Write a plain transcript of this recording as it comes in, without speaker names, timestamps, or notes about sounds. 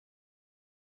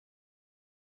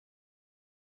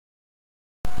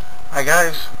Hi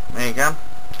guys, me again.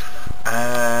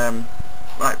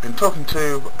 Right, been talking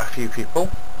to a few people,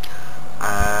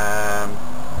 and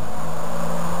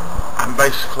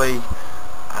basically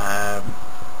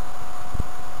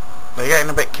they're getting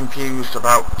a bit confused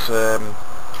about the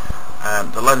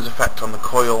lens effect on the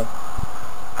coil.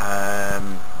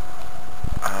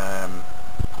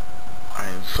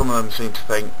 Some of them seem to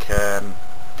think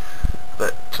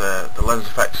that the lens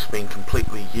effect has been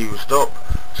completely used up.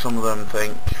 Some of them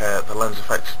think the lens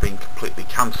effect has been completely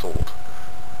cancelled.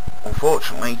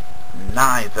 Unfortunately,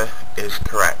 neither is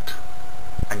correct,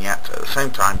 and yet at the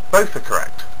same time both are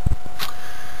correct.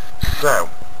 So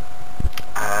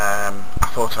I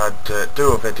thought I'd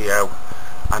do a video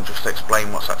and just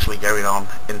explain what's actually going on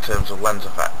in terms of lens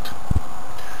effect.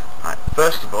 Right,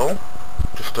 first of all,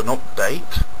 just an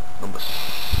update, number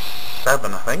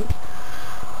 7 I think,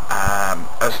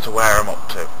 as to where I'm up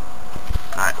to.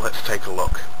 Right, let's take a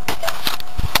look.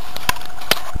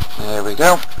 There we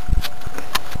go.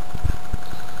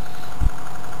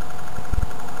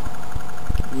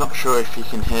 Not sure if you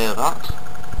can hear that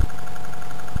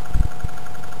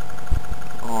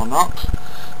or not.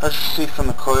 As you see from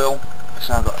the coil, it's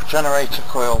now got a generator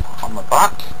coil on the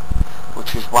back,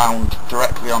 which is wound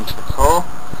directly onto the core,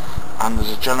 and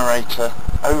there's a generator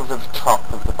over the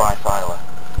top of the bifilar.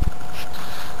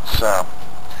 So,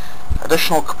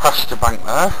 additional capacitor bank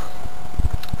there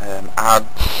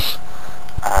adds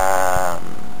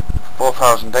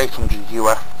 4,800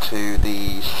 UF to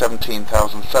the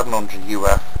 17,700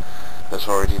 UF that's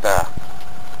already there.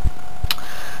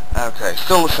 Okay,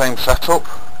 still the same setup.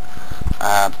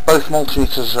 Both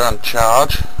multimeters are on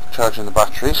charging the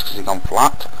batteries because they've gone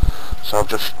flat. So I've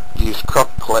just used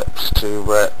crop clips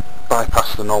to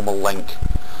bypass the normal link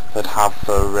that have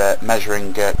for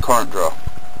measuring current draw.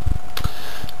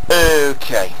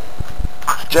 Okay,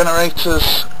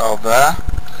 generators are there.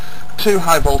 2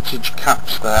 high voltage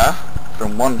caps there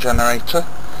from one generator,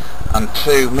 and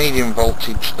 2 medium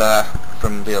voltage there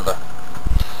from the other.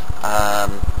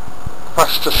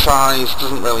 Capacitor size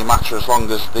doesn't really matter as long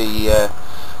as the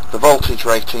voltage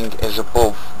rating is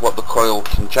above what the coil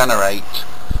can generate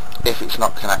if it's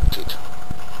not connected.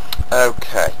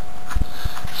 Okay,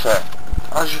 so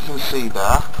as you can see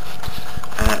there,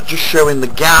 just showing the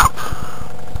gap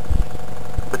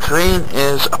between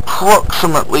is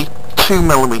approximately 2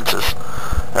 millimeters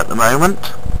at the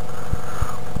moment.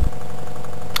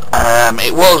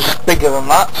 It was bigger than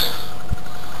that.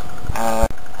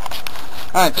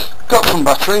 Right, got some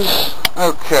batteries.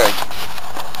 Okay,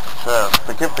 so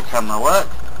to give the camera work,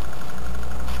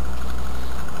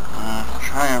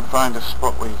 try and find a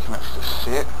spot where you can actually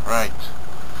see it. Right,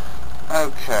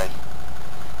 okay,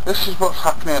 this is what's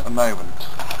happening at the moment.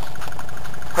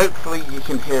 Hopefully you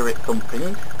can hear it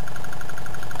thumping,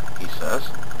 he says,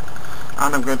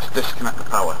 and I'm going to disconnect the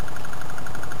power.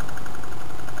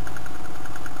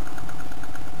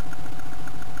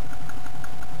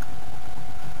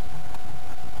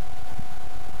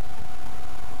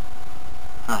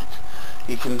 Right,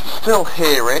 you can still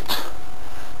hear it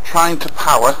trying to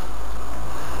power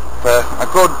for a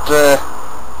good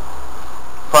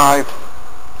 5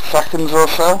 seconds or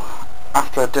so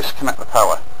after I disconnect the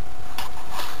power.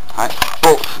 Right,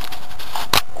 but,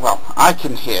 well, I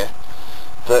can hear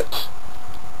that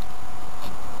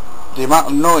the amount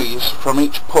of noise from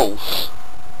each pulse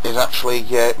is actually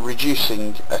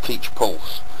reducing at each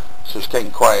pulse, so it's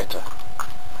getting quieter.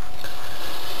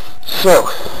 So,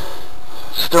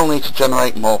 still need to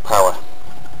generate more power.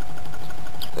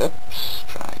 Oops,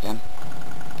 try again.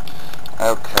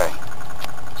 Okay,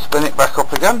 spin it back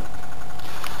up again,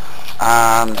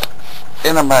 and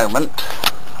in a moment,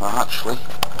 well actually,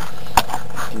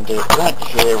 I can do it right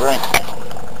here, right?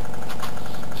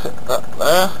 Hit that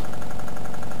there.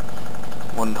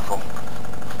 Wonderful.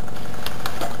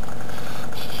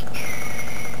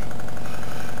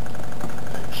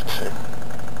 Those 2.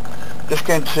 Just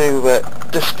going to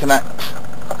disconnect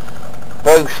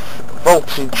both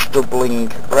voltage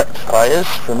doubling rectifiers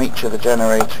from each of the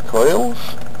generator coils.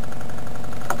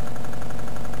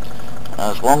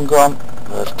 There's 1 gone,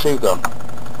 there's 2 gone.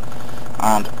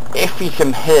 And if you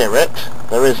can hear it,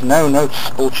 there is no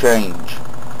noticeable change.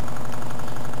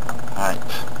 Right.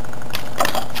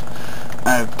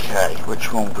 Okay,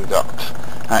 which one have we got?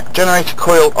 Right, generator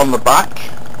coil on the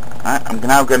back. Right, I'm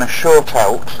now going to short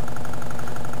out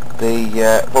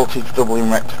the voltage doubling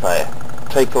rectifier.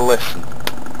 Take a listen.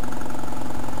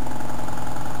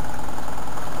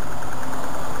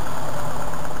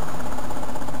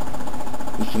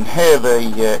 You can hear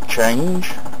the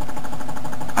change,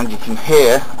 and you can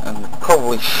hear and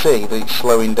probably see that it's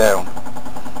slowing down.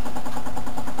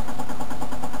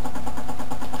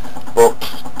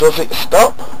 does it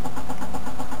stop?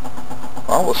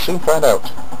 Well, we'll soon find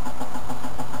out.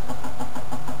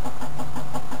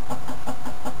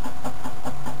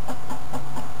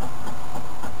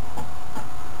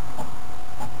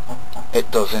 It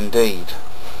does indeed.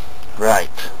 Right.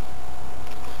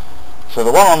 So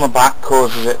the one on the back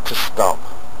causes it to stop.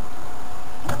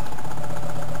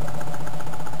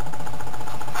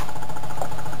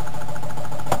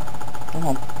 Come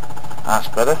on. That's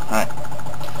better. Right.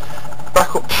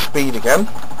 Back up to speed again.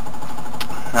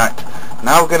 Right.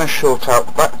 Now we're going to short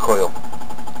out that coil.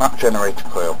 That generator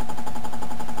coil.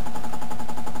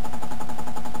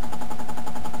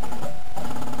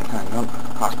 Hang on.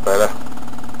 That's better.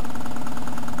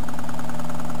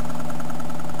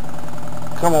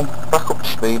 Come on, back up to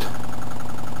speed.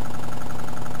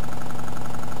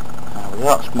 There we go,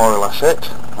 that's more or less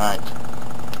it. Right.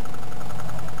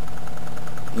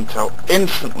 You can tell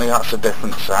instantly that's a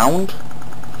different sound.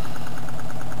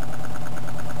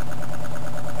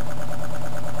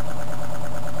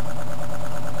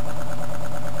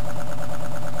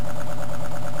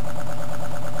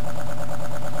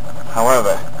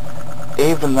 However,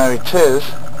 even though it is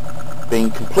being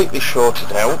completely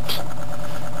shorted out,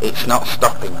 it's not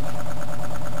stopping.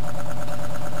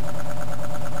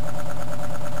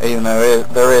 Even though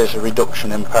there is a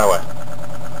reduction in power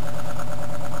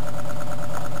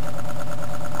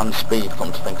and speed,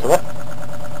 come to think of it.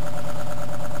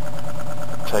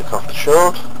 Take off the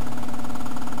short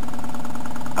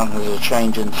and there's a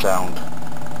change in sound.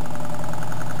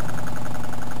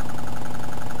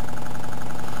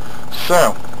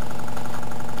 So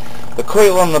the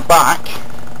coil on the back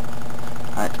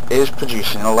is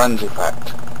producing a LENZ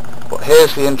effect. But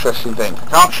here's the interesting thing. I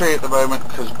can't show you at the moment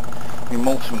because my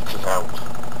multimeter's out,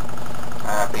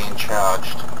 being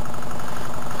charged.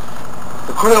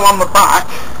 The coil on the back,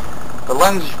 the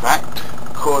LENZ effect,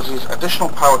 causes additional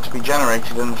power to be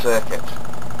generated in the circuit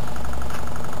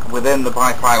within the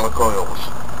bifilar coils.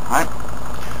 Right?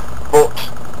 But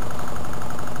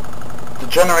the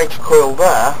generator coil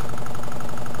there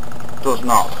does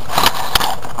not.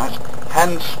 Right?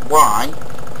 Hence why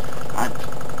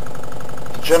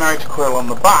the generator coil on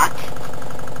the back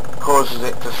causes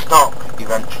it to stop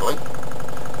eventually,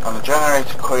 and the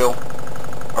generator coil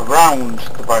around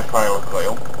the bifilar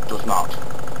coil does not.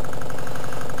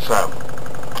 So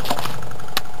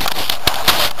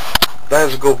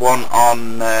there's a good one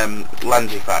on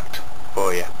LENZ effect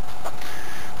for you.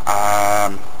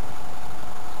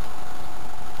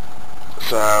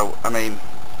 So I mean,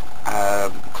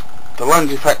 the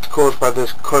LENZ effect caused by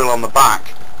this coil on the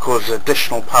back causes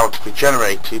additional power to be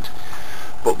generated,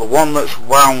 but the one that's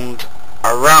wound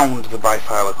around the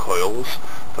bifilar coils,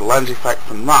 the LENZ effect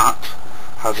from that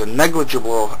has a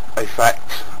negligible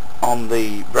effect on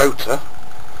the rotor,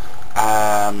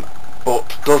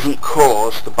 but doesn't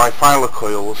cause the bifilar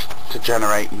coils to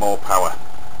generate more power.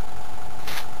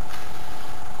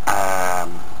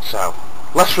 So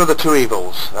lesser of the two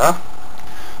evils there.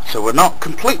 So we're not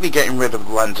completely getting rid of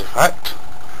the LENZ effect,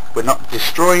 we're not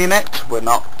destroying it, we're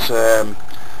not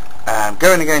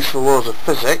going against the laws of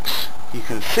physics. You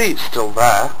can see it's still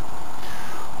there.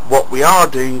 What we are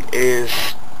doing is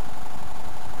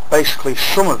basically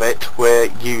some of it we're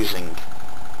using.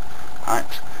 Right?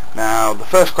 Now the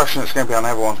first question that's going to be on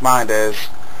everyone's mind is,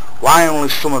 why only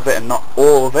some of it and not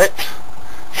all of it?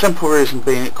 Simple reason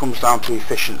being it comes down to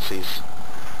efficiencies.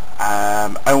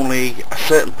 Only a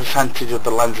certain percentage of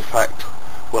the LENZ effect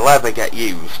will ever get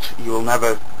used. You will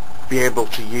never be able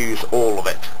to use all of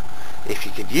it. If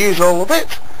you could use all of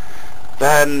it,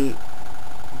 then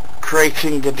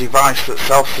creating a device that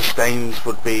self-sustains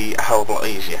would be a hell of a lot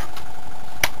easier.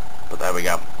 But there we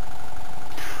go.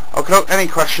 Okay, any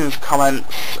questions,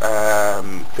 comments,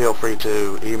 feel free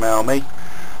to email me.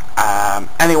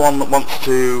 Anyone that wants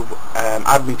to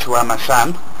add me to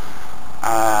MSN,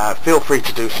 feel free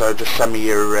to do so. Just send me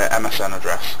your MSN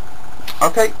address.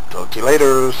 Okay, talk to you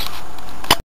later.